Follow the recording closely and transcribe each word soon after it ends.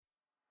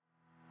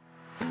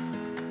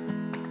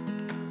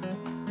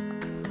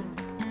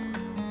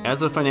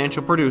As a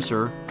financial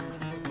producer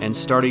and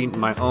starting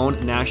my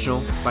own national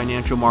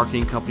financial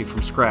marketing company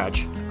from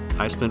scratch,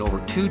 I've spent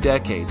over 2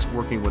 decades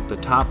working with the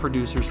top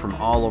producers from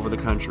all over the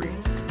country.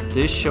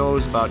 This show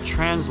is about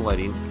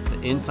translating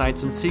the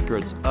insights and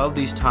secrets of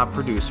these top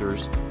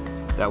producers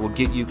that will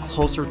get you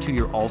closer to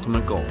your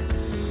ultimate goal,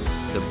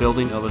 the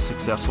building of a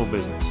successful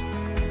business.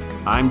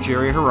 I'm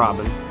Jerry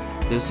Harabin.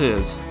 This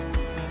is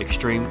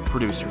Extreme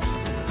Producers.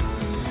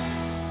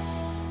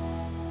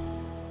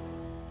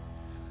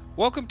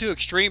 Welcome to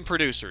Extreme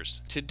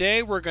Producers.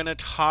 Today we're going to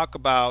talk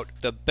about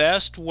the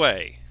best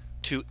way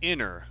to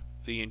enter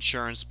the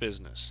insurance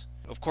business.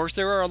 Of course,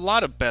 there are a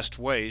lot of best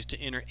ways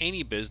to enter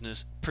any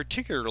business,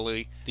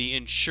 particularly the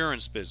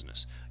insurance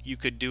business. You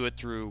could do it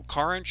through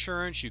car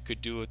insurance, you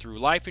could do it through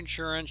life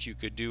insurance, you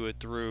could do it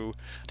through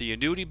the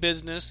annuity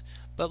business.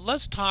 But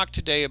let's talk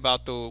today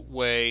about the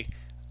way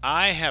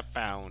I have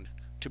found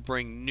to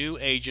bring new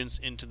agents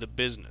into the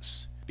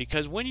business.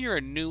 Because when you're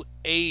a new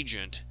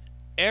agent,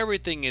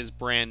 everything is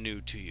brand new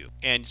to you.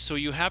 And so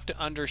you have to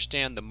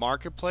understand the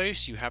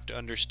marketplace, you have to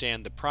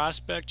understand the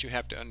prospect, you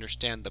have to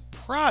understand the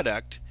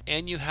product,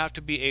 and you have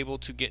to be able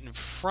to get in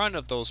front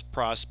of those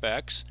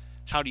prospects.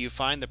 How do you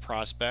find the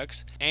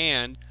prospects?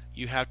 And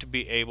you have to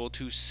be able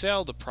to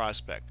sell the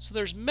prospect. So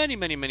there's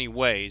many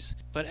ways.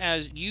 But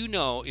as you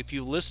know, if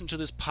you listened to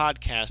this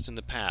podcast in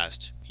the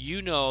past,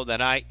 you know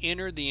that I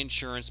entered the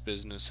insurance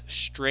business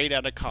straight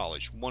out of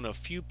college. One of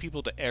few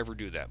people to ever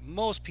do that.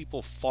 Most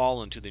people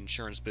fall into the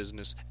insurance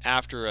business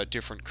after a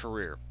different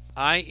career.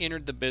 I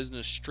entered the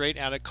business straight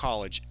out of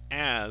college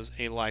as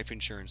a life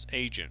insurance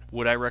agent.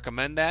 Would I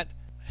recommend that?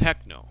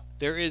 Heck no.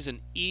 There is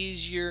an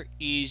easier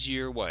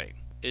way,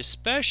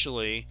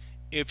 especially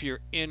if you're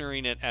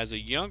entering it as a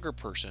younger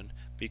person,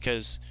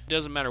 because it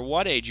doesn't matter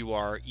what age you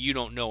are, you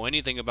don't know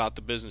anything about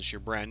the business, you're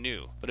brand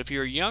new. But if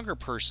you're a younger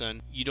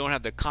person, you don't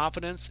have the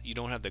confidence, you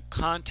don't have the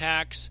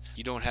contacts,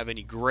 you don't have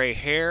any gray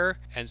hair,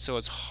 and so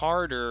it's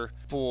harder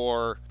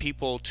for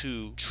people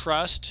to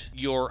trust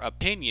your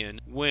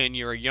opinion when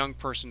you're a young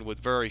person with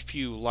very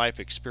few life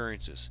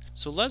experiences.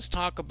 So let's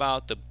talk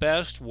about the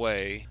best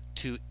way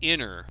to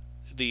enter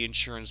the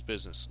insurance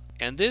business.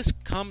 And this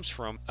comes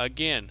from,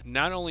 again,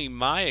 not only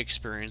my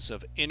experience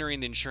of entering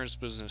the insurance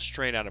business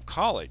straight out of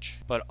college,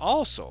 but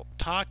also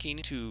talking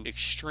to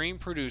extreme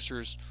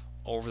producers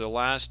over the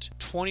last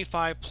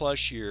 25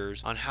 plus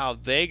years on how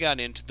they got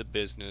into the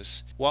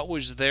business, what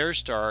was their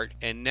start,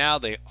 and now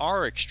they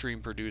are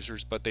extreme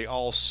producers, but they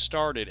all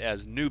started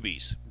as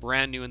newbies,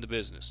 brand new in the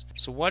business.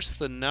 So what's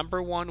the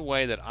number one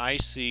way that I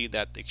see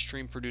that the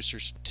extreme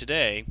producers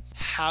today,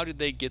 how did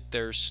they get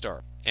their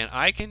start? And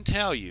I can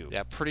tell you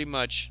that pretty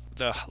much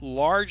the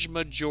large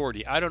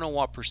majority, I don't know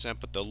what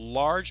percent, but the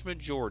large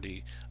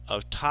majority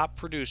of top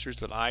producers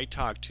that I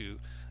talk to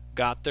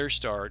got their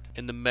start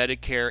in the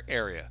Medicare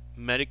area,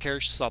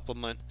 Medicare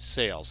supplement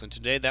sales. And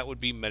today that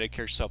would be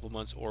Medicare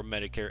supplements or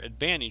Medicare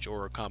Advantage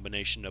or a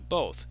combination of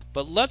both.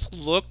 But let's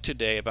look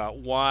today about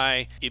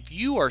why, if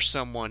you are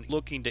someone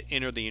looking to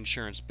enter the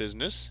insurance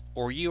business,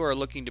 or you are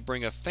looking to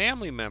bring a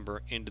family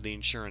member into the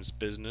insurance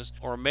business,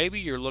 or maybe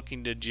you're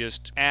looking to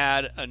just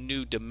add a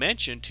new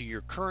dimension to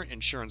your current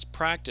insurance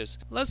practice,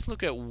 let's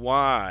look at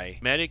why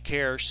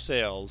Medicare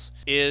sales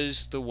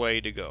is the way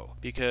to go.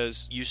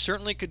 Because you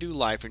certainly could do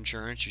life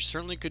insurance, you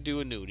certainly could do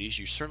annuities,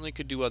 you certainly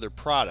could do other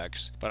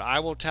products, but I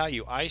will tell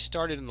you, I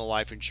started in the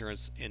life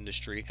insurance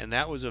industry, and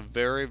that was a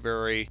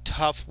very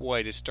tough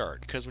way to start.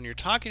 Because when you're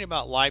talking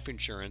about life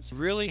insurance, you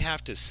really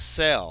have to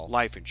sell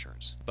life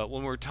insurance. But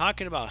when we're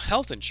talking about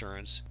health insurance,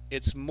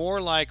 it's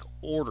more like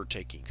order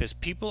taking, because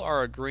people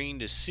are agreeing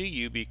to see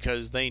you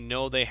because they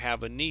know they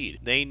have a need.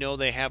 They know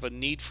they have a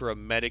need for a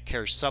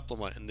Medicare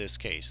supplement in this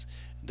case.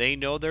 They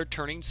know they're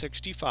turning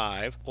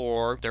 65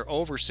 or they're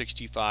over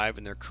 65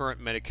 and their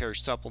current Medicare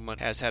supplement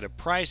has had a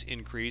price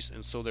increase,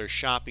 and so they're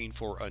shopping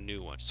for a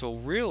new one. So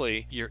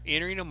really, you're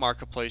entering a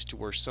marketplace to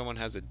where someone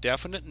has a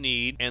definite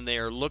need and they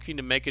are looking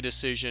to make a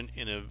decision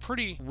in a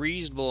pretty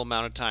reasonable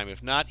amount of time,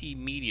 if not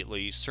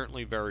immediately,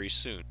 certainly very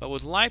soon. But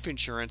with life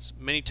insurance,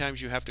 many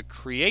times you have to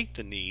create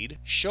the need,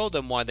 show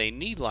them why they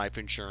need life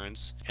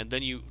insurance, and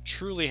then you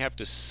truly have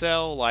to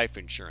sell life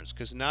insurance,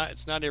 because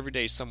it's not every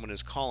day someone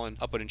is calling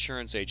up an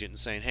insurance agent and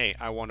saying, hey,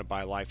 I want to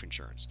buy life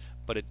insurance.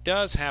 But it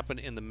does happen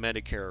in the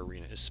Medicare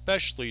arena,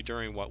 especially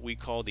during what we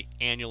call the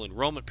annual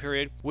enrollment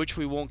period, which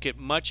we won't get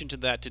much into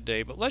that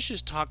today, but let's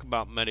just talk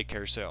about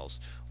Medicare sales.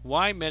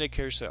 Why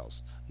Medicare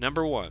sales?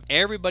 Number one,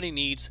 everybody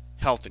needs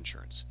health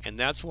insurance, and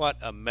that's what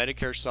a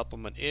Medicare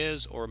supplement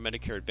is, or a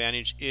Medicare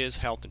Advantage is,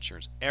 health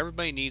insurance.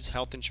 Everybody needs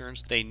health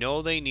insurance. They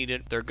know they need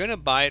it. They're going to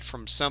buy it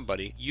from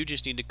somebody. You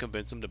just need to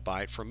convince them to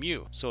buy it from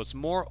you. So it's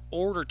more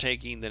order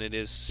taking than it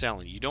is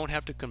selling. You don't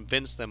have to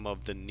convince them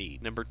of the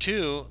need. Number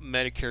two,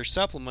 Medicare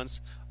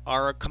supplements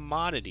are a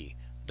commodity.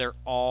 They're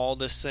all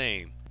the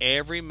same.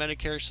 Every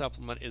Medicare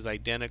supplement is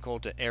identical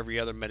to every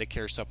other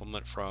Medicare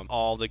supplement from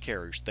all the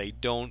carriers. They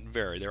don't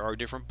vary. There are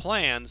different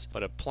plans,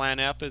 but a Plan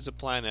F is a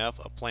Plan F,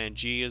 a Plan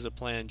G is a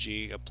Plan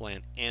G, a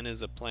Plan N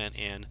is a Plan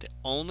N. The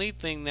only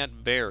thing that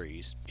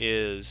varies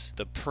is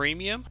the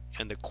premium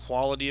and the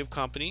quality of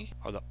company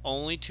are the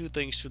only two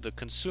things to the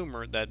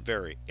consumer that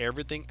vary.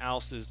 Everything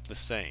else is the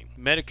same.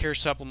 Medicare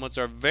supplements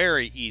are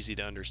very easy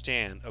to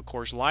understand. Of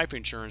course, life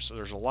insurance,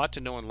 there's a lot to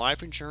know in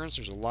life insurance,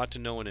 there's a lot to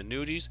know in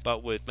annuities,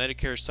 but with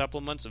Medicare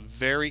supplements,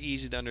 very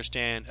easy to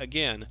understand.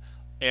 Again,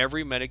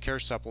 every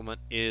Medicare supplement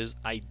is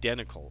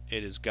identical.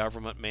 It is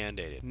government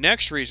mandated.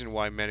 Next reason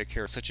why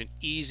Medicare is such an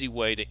easy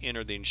way to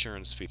enter the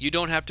insurance fee. You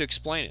don't have to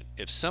explain it.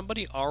 If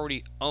somebody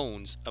already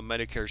owns a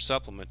Medicare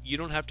supplement, you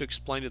don't have to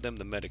explain to them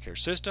the Medicare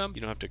system.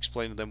 You don't have to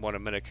explain to them what a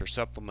Medicare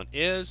supplement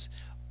is.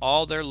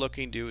 All they're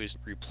looking to do is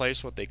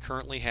replace what they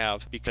currently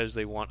have because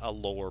they want a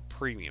lower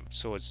premium.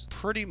 So it's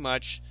pretty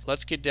much,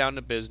 let's get down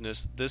to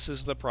business. This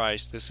is the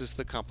price. This is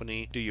the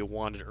company. Do you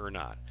want it or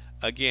not?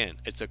 Again,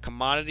 it's a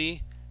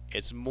commodity.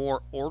 It's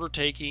more order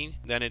taking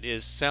than it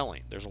is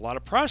selling. There's a lot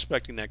of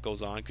prospecting that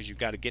goes on because you've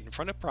got to get in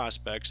front of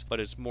prospects, but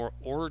it's more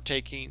order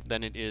taking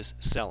than it is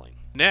selling.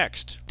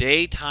 Next,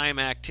 daytime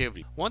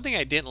activity. One thing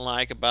I didn't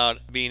like about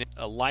being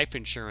a life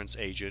insurance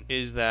agent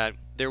is that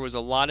there was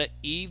a lot of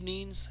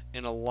evenings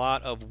and a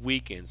lot of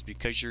weekends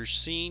because you're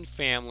seeing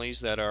families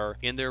that are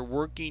in their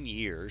working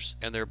years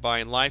and they're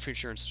buying life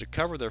insurance to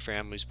cover their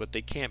families, but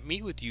they can't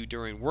meet with you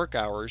during work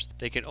hours.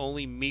 They can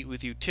only meet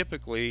with you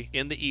typically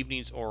in the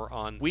evenings or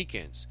on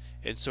weekends.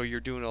 And so you're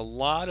doing a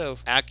lot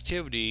of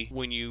activity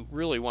when you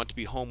really want to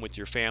be home with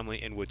your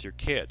family and with your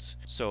kids.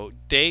 So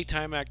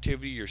daytime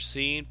activity, you're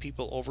seeing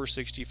people over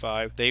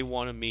 65, they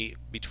want to meet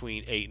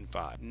between 8 and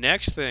 5.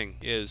 Next thing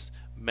is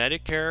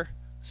Medicare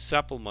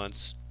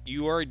supplements.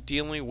 You are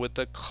dealing with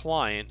a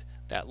client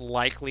that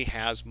likely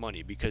has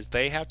money because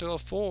they have to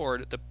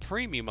afford the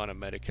premium on a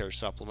Medicare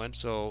supplement.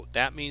 So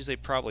that means they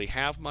probably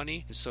have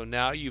money. And so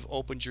now you've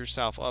opened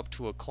yourself up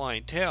to a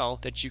clientele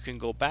that you can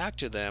go back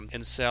to them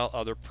and sell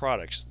other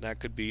products. That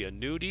could be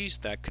annuities,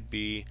 that could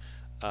be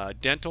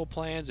dental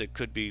plans, it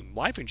could be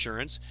life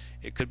insurance,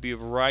 it could be a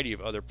variety of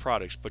other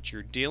products, but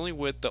you're dealing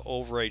with the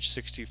over age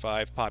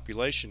 65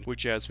 population,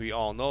 which, as we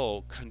all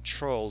know,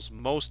 controls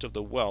most of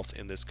the wealth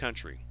in this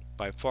country.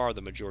 By far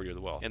the majority of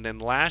the wealth. And then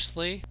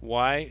lastly,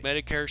 why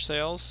Medicare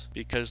sales?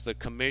 Because the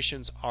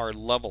commissions are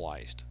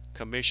levelized.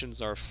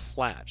 Commissions are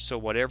flat. So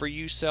whatever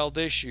you sell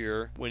this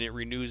year, when it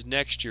renews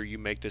next year, you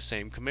make the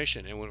same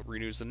commission. And when it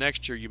renews the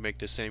next year, you make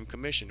the same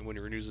commission. When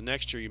it renews the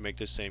next year, you make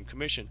the same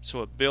commission.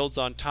 So it builds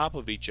on top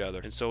of each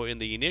other. And so in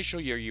the initial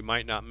year, you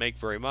might not make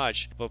very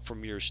much, but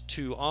from years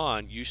 2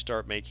 on, you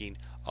start making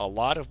a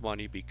lot of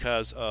money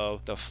because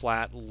of the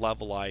flat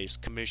levelized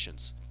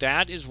commissions.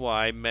 That is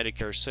why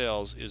Medicare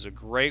sales is a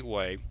great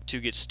way to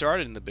get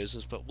started in the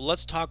business. But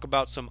let's talk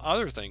about some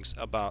other things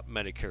about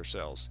Medicare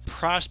sales.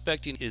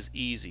 Prospecting is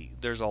easy.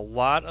 There's a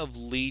lot of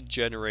lead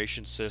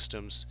generation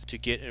systems to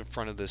get in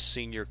front of the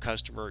senior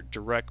customer.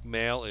 Direct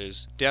mail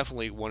is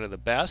definitely one of the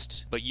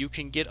best, but you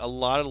can get a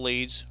lot of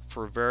leads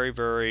for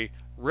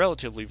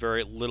relatively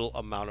very little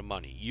amount of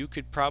money. You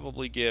could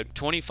probably get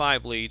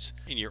 25 leads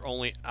and you're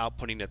only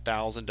outputting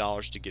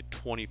 $1,000 to get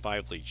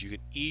 25 leads. You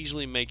can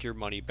easily make your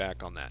money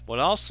back on that. What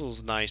also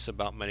is nice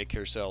about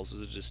Medicare sales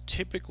is it is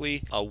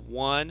typically a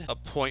one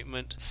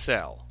appointment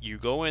sell. You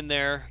go in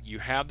there, you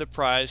have the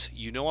price,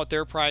 you know what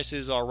their price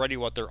is already,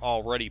 what they're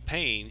already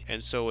paying,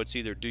 and so it's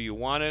either do you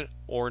want it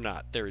or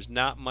not. There is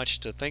not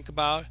much to think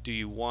about. Do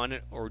you want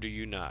it or do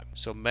you not?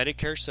 So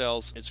Medicare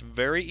sales, it's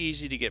very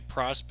easy to get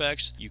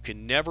prospects. You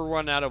can never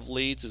run out of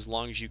leads as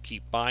long as you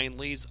keep buying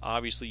leads.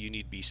 Obviously, you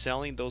need to be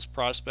selling those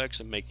prospects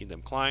and making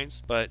them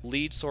clients, but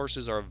lead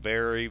sources are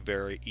very,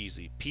 very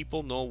easy.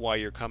 People know why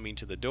you're coming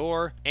to the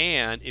door,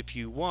 and if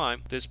you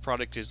want, this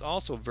product is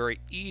also very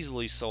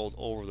easily sold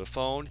over the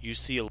phone. You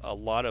see a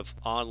lot of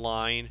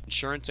online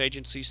insurance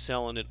agencies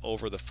selling it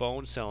over the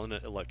phone, selling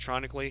it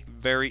electronically.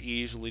 Very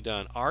easily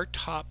done. Our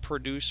top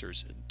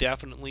producers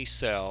definitely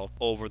sell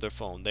over the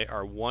phone. They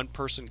are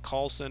one-person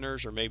call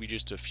centers or maybe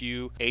just a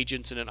few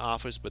agents in an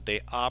office, but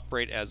they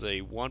operate as a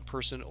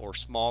one-person or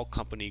small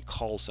company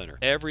call center.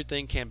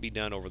 Everything can be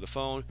done over the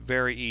phone.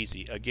 Very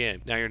easy.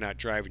 Again, now you're not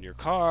driving your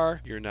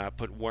car. You're not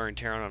putting wear and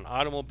tear on an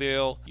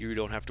automobile. You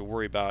don't have to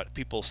worry about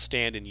people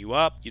standing you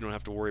up. You don't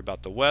have to worry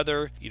about the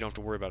weather. You don't have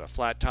to worry about a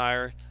flat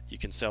tire. You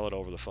can sell it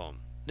over the phone.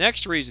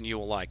 Next reason you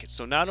will like it.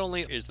 So not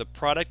only is the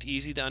product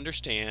easy to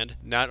understand,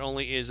 not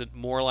only is it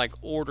more like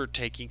order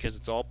taking because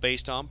it's all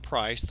based on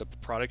price, the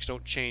products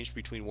don't change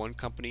between one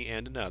company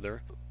and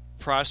another.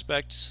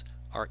 Prospects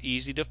are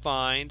easy to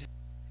find,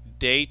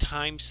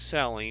 daytime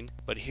selling,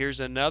 but here's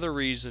another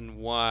reason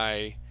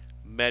why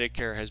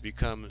Medicare has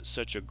become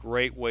such a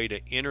great way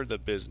to enter the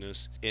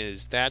business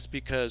is that's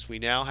because we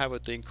now have a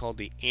thing called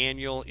the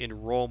annual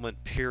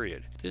enrollment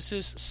period. This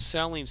is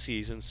selling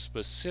season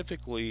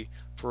specifically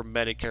for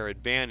Medicare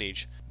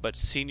Advantage, but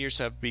seniors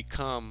have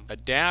become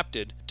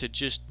adapted to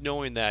just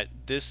knowing that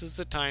this is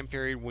the time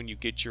period when you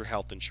get your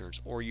health insurance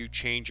or you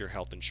change your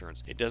health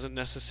insurance. It doesn't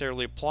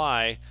necessarily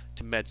apply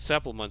to med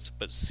supplements,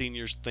 but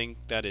seniors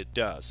think that it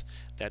does.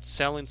 That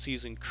selling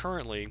season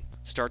currently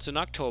starts in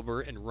October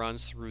and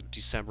runs through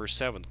December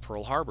 7th,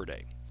 Pearl Harbor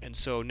Day. And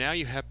so now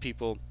you have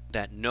people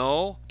that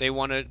know they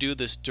want to do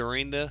this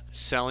during the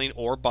selling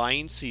or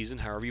buying season,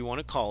 however you want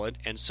to call it,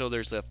 and so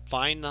there's a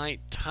finite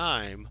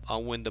time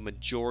on when the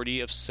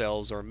majority of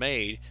sales are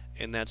made,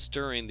 and that's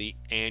during the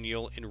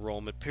annual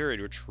enrollment period,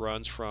 which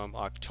runs from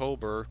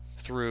October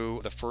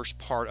through the first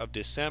part of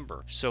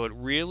December. So it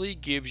really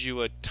gives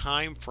you a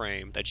time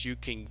frame that you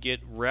can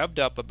get revved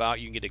up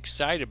about, you can get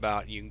excited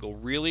about, you can go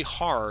really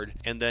hard,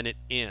 and then it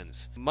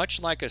ends.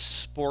 Much like a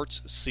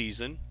sports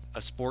season,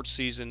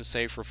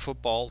 say for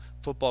football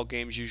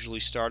games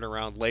usually start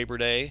around Labor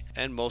Day,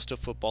 and most of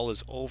football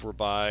is over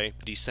by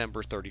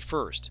December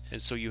 31st.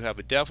 And so you have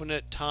a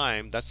definite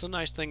time. That's the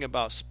nice thing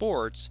about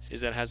sports,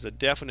 is that it has a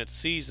definite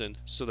season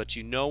so that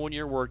you know when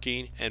you're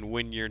working and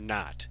when you're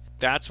not.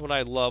 That's what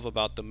I love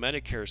about the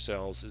Medicare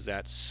sales, is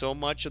that so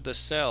much of the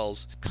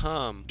sales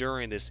come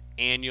during this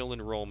annual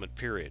enrollment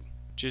period.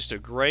 Just a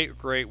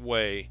great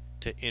way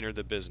to enter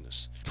the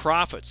business.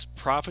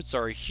 Profits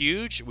are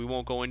huge. We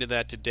won't go into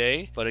that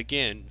today, but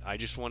again, I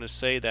just want to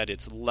say that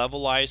it's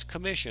levelized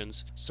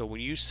commissions. So when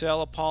you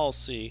sell a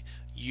policy,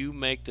 you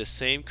make the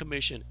same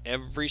commission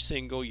every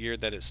single year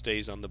that it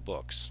stays on the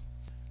books.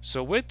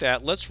 So with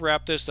that, let's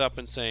wrap this up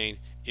in saying,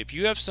 if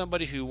you have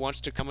somebody who wants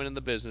to come into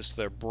the business,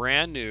 they're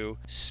brand new,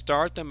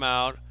 start them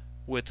out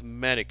with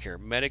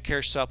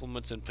Medicare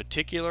supplements in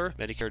particular,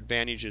 Medicare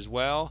Advantage as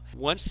well.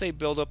 Once they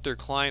build up their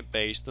client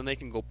base, then they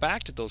can go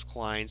back to those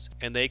clients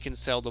and they can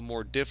sell the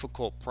more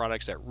difficult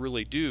products that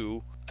really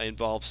do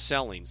involve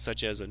selling,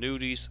 such as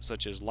annuities,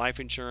 such as life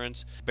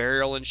insurance,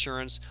 burial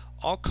insurance,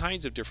 all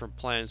kinds of different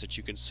plans that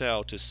you can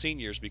sell to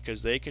seniors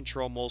because they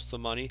control most of the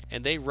money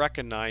and they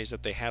recognize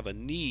that they have a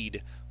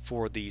need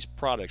for these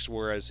products,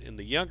 whereas in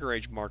the younger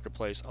age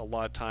marketplace, a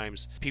lot of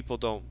times people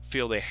don't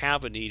feel they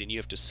have a need and you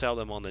have to sell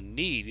them on the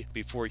need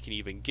before you can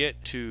even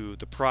get to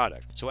the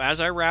product. So as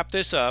I wrap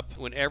this up,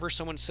 whenever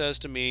someone says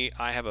to me,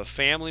 I have a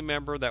family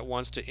member that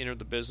wants to enter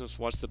the business,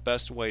 what's the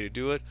best way to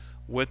do it?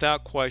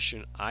 Without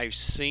question, I've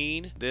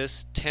seen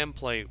this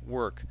template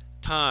work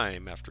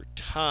time after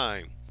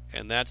time,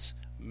 and that's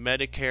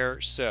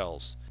Medicare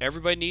sells.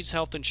 Everybody needs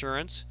health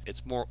insurance.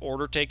 It's more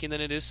order taking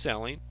than it is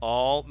selling.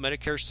 All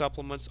Medicare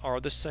supplements are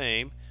the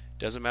same.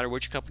 Doesn't matter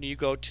which company you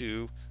go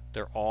to.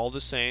 They're all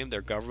the same.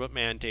 They're government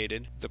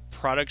mandated. The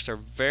products are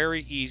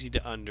very easy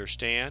to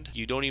understand.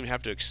 You don't even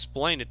have to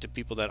explain it to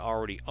people that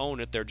already own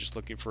it. They're just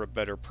looking for a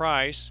better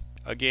price.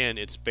 Again,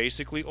 it's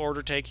basically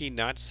order taking,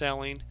 not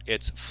selling.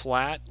 It's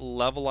flat,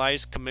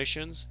 levelized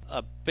commissions.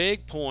 A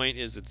big point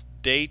is its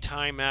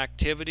daytime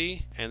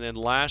activity. And then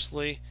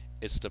lastly,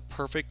 it's the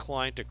perfect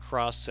client to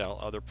cross-sell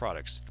other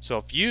products. So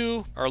if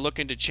you are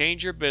looking to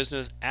change your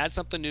business, add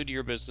something new to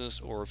your business,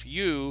 or if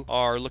you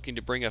are looking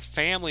to bring a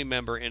family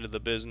member into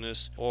the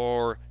business,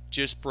 or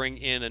just bring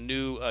in a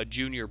new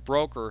junior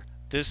broker,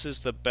 this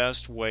is the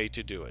best way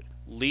to do it.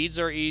 Leads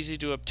are easy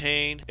to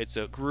obtain. It's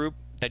a group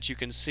that you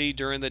can see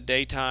during the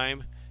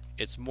daytime.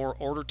 It's more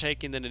order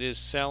taking than it is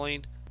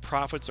selling.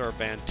 Profits are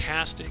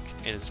fantastic,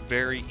 and it's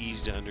very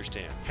easy to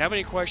understand. Have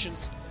any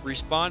questions?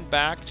 Respond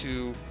back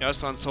to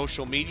us on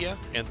social media,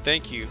 and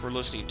thank you for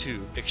listening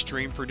to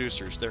Extreme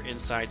Producers, their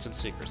insights and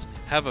secrets.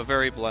 Have a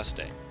very blessed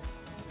day.